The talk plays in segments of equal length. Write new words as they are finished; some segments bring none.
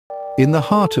In the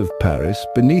heart of Paris,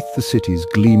 beneath the city's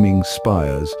gleaming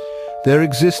spires, there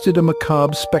existed a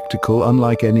macabre spectacle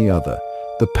unlike any other,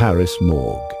 the Paris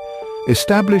Morgue.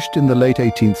 Established in the late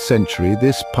 18th century,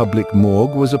 this public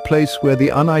morgue was a place where the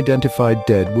unidentified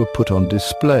dead were put on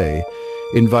display,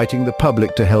 inviting the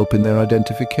public to help in their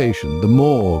identification. The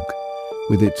morgue,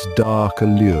 with its dark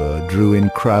allure, drew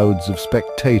in crowds of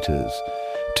spectators,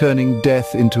 turning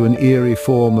death into an eerie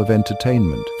form of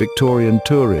entertainment. Victorian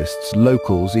tourists,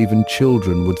 locals, even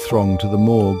children would throng to the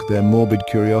morgue, their morbid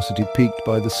curiosity piqued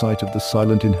by the sight of the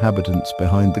silent inhabitants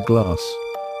behind the glass.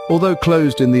 Although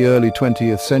closed in the early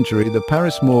 20th century, the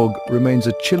Paris Morgue remains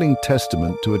a chilling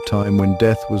testament to a time when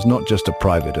death was not just a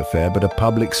private affair, but a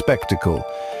public spectacle.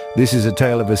 This is a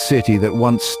tale of a city that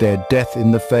once stared death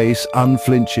in the face,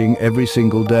 unflinching every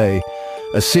single day.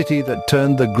 A city that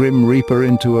turned the grim reaper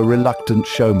into a reluctant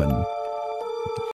showman.